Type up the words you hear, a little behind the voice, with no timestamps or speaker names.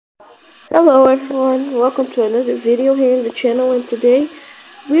Hello everyone, welcome to another video here in the channel, and today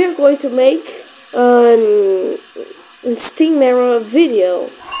we are going to make an Steam era video.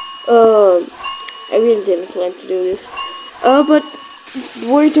 I really didn't plan to do this, but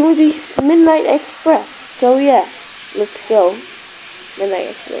we're doing this Midnight Express, so yeah, let's go. Midnight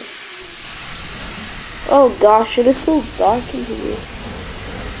Express. Oh gosh, it is so dark in here.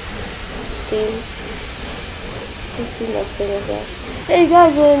 I see nothing of that. Hey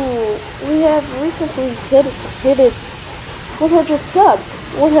guys, we have recently hit it 100 subs,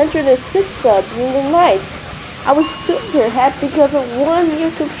 106 subs in the night. I was super happy because of one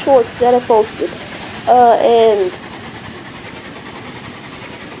YouTube shorts that I posted, and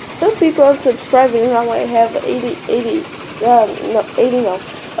some people are subscribing now. I have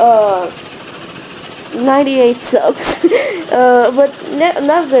 98 subs. But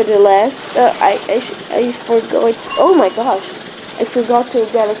nevertheless, I forgot. Oh my gosh, I forgot to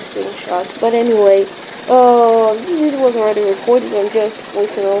get a screenshot. But anyway, this video was already recorded. I'm just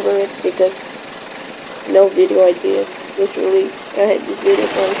voicing over it because no video idea. Literally, I had this video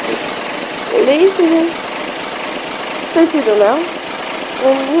going to release and so to do now.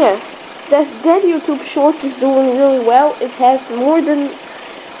 And yeah, that YouTube Shorts is doing really well. It has more than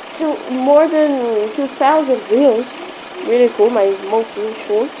 2,000 views. Really cool. My most new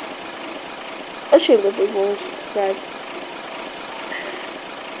shorts. Ashamed that they won't subscribe.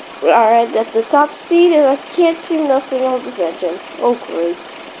 Alright, at the top speed, and I can't see nothing on this engine. Oh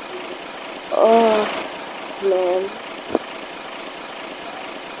great. Oh man.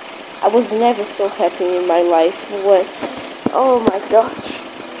 I was never so happy in my life when. Oh my gosh.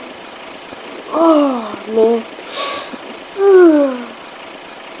 Oh man.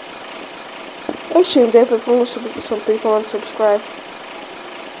 I assume that before some people unsubscribe.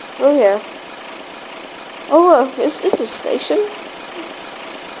 So yeah. Oh, is this a station?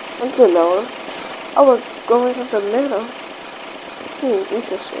 I don't know. Oh, we're going up the middle.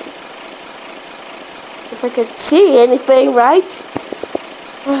 Interesting. If I could see anything, right?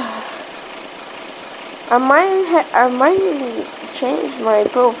 I might change my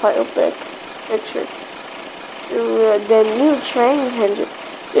profile picture to the new trains engine.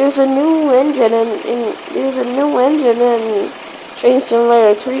 There's a new engine in Train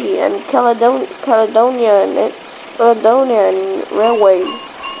Simulator 3 and Caledonian Railway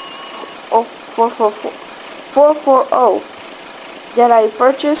of 440 that I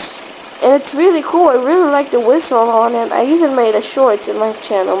purchased, and it's really cool. I really like the whistle on it. I even made a short in my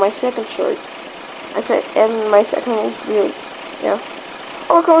channel, my second short. And my second one's viewed. Yeah.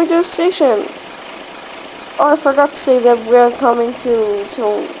 Oh, we're coming to the station. Oh, I forgot to say that we're coming to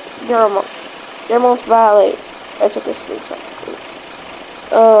Dearmont Valley. I took a screenshot.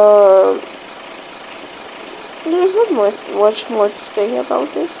 There's not much more to say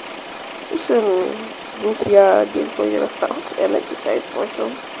about this. It's a goofy gameplay that I found, and I decided for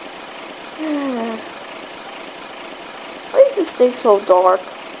some. Why is this thing so dark?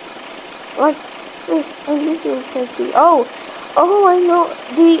 Like, I literally can't see. Oh, I know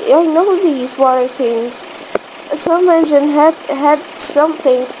these water things. Some engine had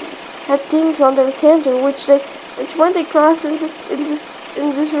things on their tender which when they cross in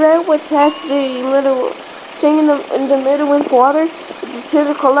this rail, which has the little thing in the middle with water, the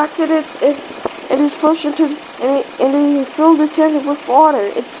tender collected it and it pushed into and they filled the tender with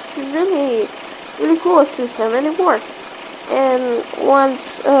water. It's really cool system, and it worked. And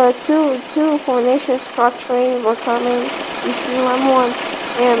once two Coronation Scott trains were coming, each one,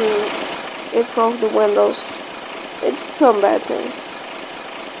 and it broke the windows. It did some bad things.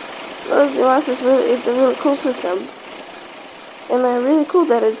 But it's a really cool system, and really cool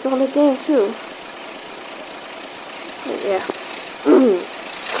that it's on the game too. Yeah.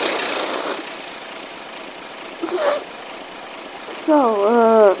 So,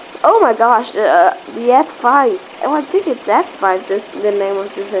 oh my gosh, the F5. Oh, I think it's F5. The name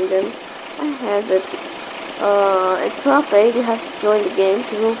of this engine. I have it. It's top 8. You have to join the game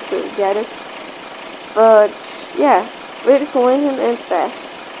to get it. But yeah, really cool engine and fast.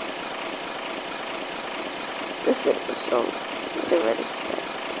 This video so it's already set.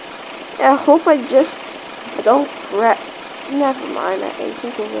 Yeah, I hope I just don't crack. Never mind. I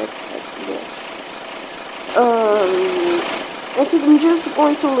think I already set too much. I think I'm just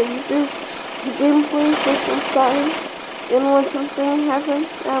going to leave this gameplay for some time, and when something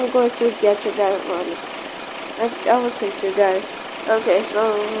happens, I'm going to get you guys running. I will say to you guys. Okay, so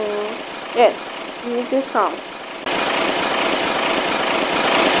yeah, leave this out.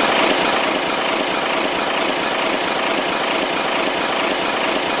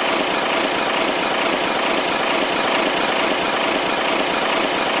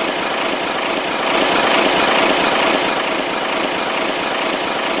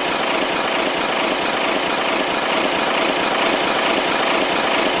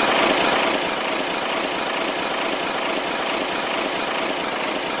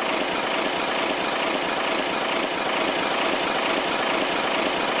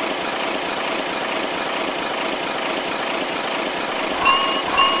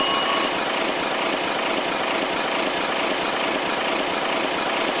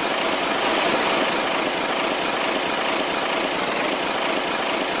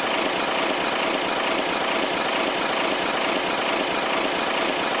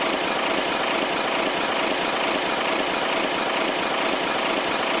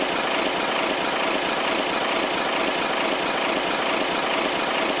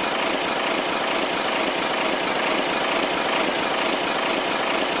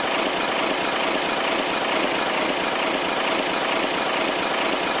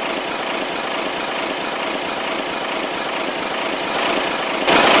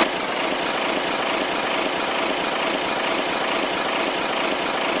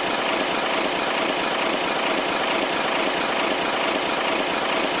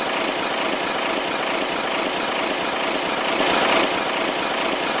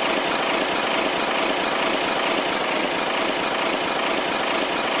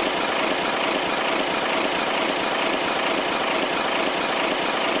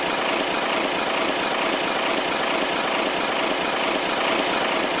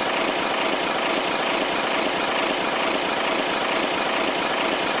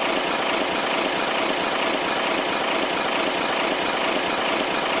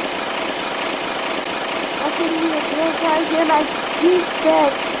 me again, guys, and I think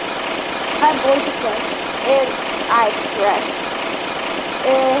that I'm going to crash, and I crashed.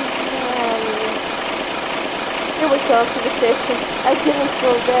 And here we come to the station. I didn't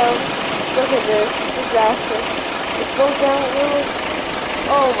slow down. Look at this disaster. It slowed down a little.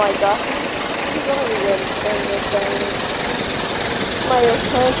 Oh my gosh, this is only getting my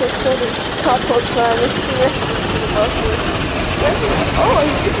Atlantic couldn't stop on time. It's directly to the buses. Oh, I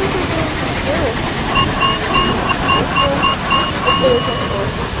think we can do this. This one? It is, of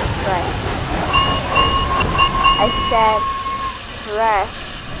course. Right. I said crash.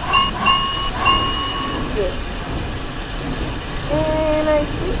 Yeah. And I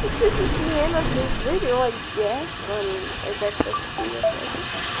think that this is the end of the video, I guess. I bet that's the end of it.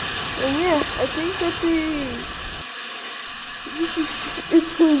 And yeah, I think that this is it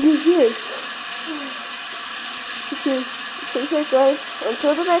for this year. Okay, stay safe guys.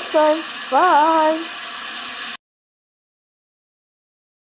 Until the next time, bye!